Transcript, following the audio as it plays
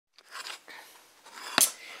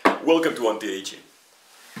Welcome to Anti-Aging.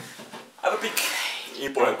 I have a big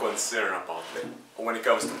important concern about it when it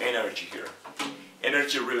comes to energy here.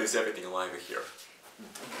 Energy really is everything in life here.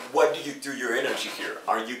 What do you do your energy here?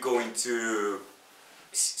 Are you going to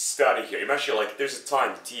study here? Imagine like there's a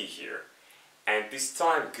time T here, and this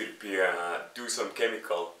time could be do some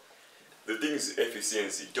chemical. The thing is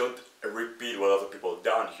efficiency. Don't repeat what other people have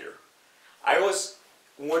done here. I was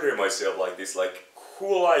wondering myself like this, like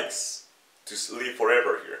who likes to live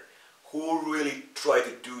forever here? Who really try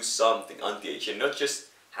to do something anti-aging, not just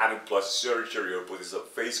having plastic surgery or putting some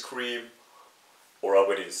face cream or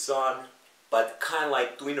out in the sun, but kind of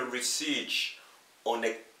like doing a research on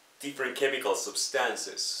a different chemical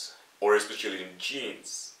substances, or especially in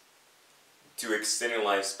genes, to extend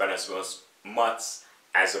lifespan as much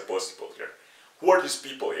as possible here. Who are these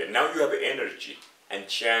people here? Now you have energy and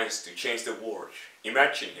chance to change the world.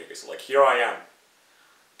 Imagine here, so like here I am.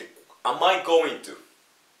 Am I going to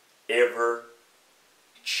ever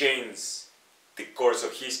change the course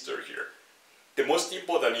of history here? The most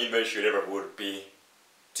important invention ever would be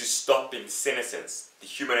to stopping senescence, the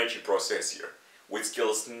human aging process here, which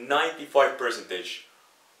kills 95%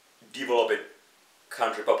 developed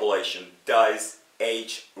country population dies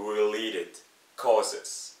age-related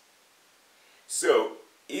causes. So,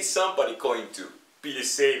 is somebody going to be the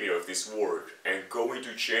savior of this world and going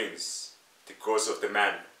to change the course of the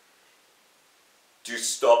man to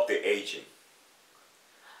stop the aging?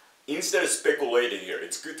 Instead of speculating here,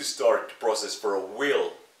 it's good to start the process for a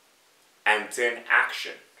will and then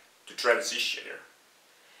action to transition here.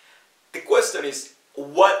 The question is,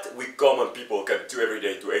 what we common people can do every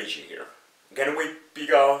day to aging here? Can we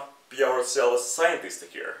be ourselves scientists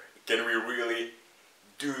here? Can we really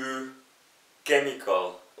do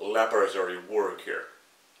chemical laboratory work here?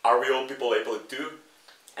 Are we all people able to do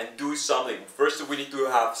and do something? First we need to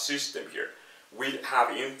have system here. We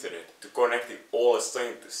have internet to connect all the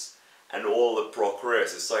scientists and all the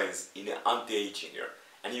progress of science in anti-aging here.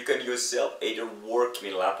 And you can yourself either work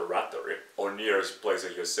in a laboratory or nearest place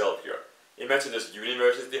of yourself here. Imagine there's a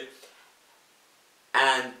university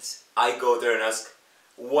and I go there and ask,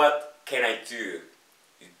 what can I do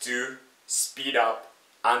to speed up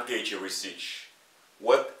anti-aging research?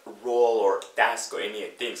 What role or task or any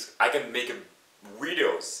things I can make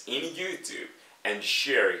videos in YouTube and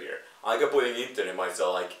share here. I can put in the internet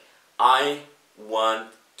myself like I want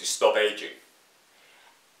to stop aging,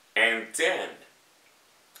 and then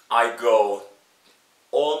I go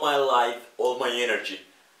all my life, all my energy,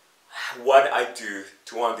 what I do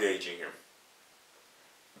to anti-aging here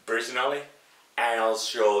personally, and I'll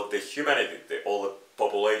show the humanity, all the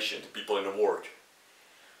population, the people in the world.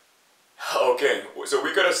 Okay, so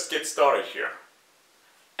we're gonna get started here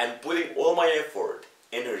and putting all my effort,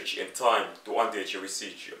 energy and time to anti-aging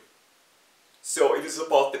research. So it is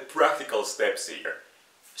about the practical steps here.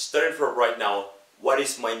 Starting from right now, what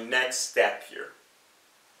is my next step here?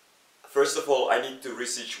 First of all, I need to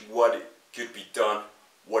research what could be done,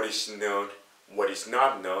 what is known, what is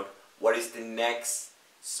not known, what is the next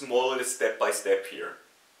smaller step by step here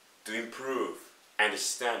to improve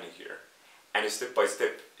understanding here, and step by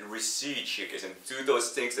step research here and do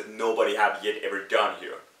those things that nobody have yet ever done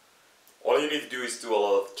here. All you need to do is do a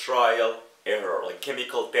lot of trial, error, like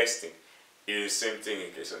chemical testing. It is the same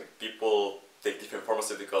thing. Okay, so people take different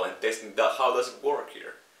pharmaceutical and testing that, how does it work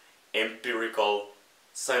here? Empirical,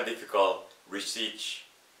 scientific research,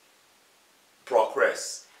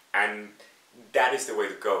 progress, and that is the way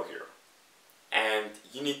to go here. And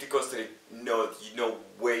you need to constantly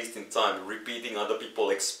wasting time repeating other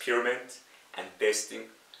people's experiment and testing,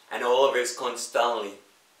 and all of it is constantly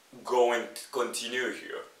going to continue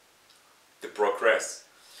here to progress.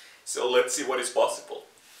 So let's see what is possible.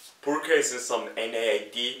 Purchasing some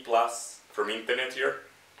NAD plus from internet here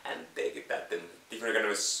and take that then different kind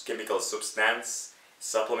of chemical substance,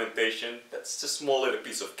 supplementation. That's just a small little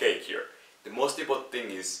piece of cake here. The most important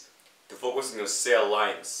thing is to focus on your cell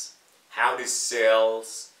lines. How these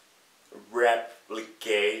cells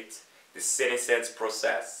replicate, the senescence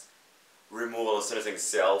process, removal of senescing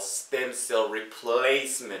cells, stem cell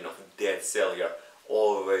replacement of dead cell here,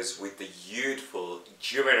 always with the youthful,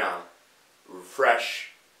 juvenile, fresh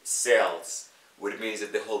cells, which means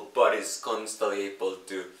that the whole body is constantly able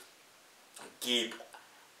to keep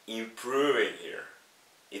improving here.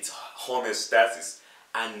 It's homeostasis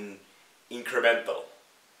and incremental.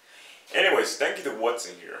 Anyways, thank you for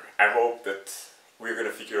watching here. I hope that we're gonna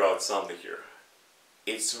figure out something here.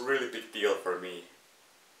 It's a really big deal for me,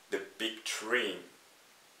 the big dream,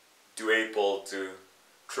 to able to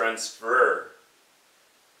transfer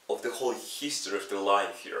of the whole history of the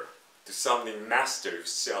life here to something master of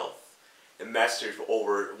self a mastery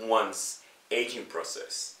over one's aging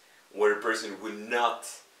process, where a person will not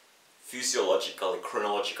physiologically,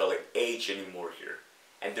 chronologically age anymore here.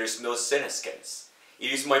 And there's no senescence.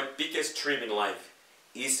 It is my biggest dream in life,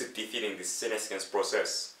 is to defeating this senescence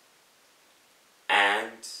process.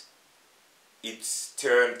 And it's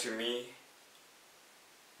turned to me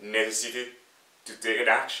necessity to take an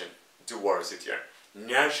action towards it here.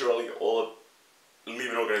 Naturally, all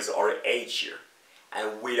living organisms are age here,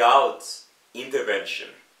 and without intervention,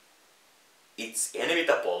 it's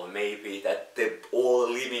inevitable maybe that all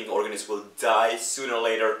living organisms will die sooner or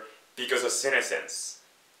later because of senescence.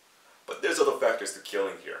 But there's other factors to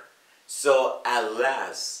killing here. So at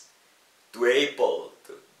last, to able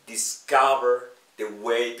to discover the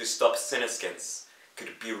way to stop senescence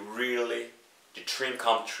could be really the dream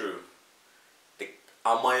come true.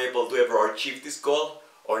 Am I able to ever achieve this goal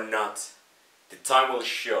or not? The time will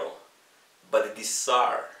show. But the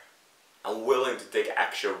desire, I'm willing to take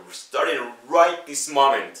action starting right this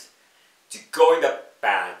moment to go in that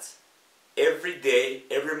path every day,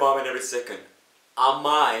 every moment, every second.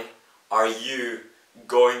 Are you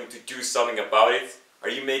going to do something about it? Are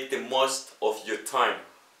you making the most of your time?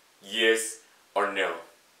 Yes or no?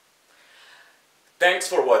 Thanks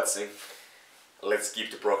for watching. Let's keep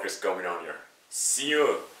the progress going on here. See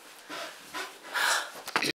you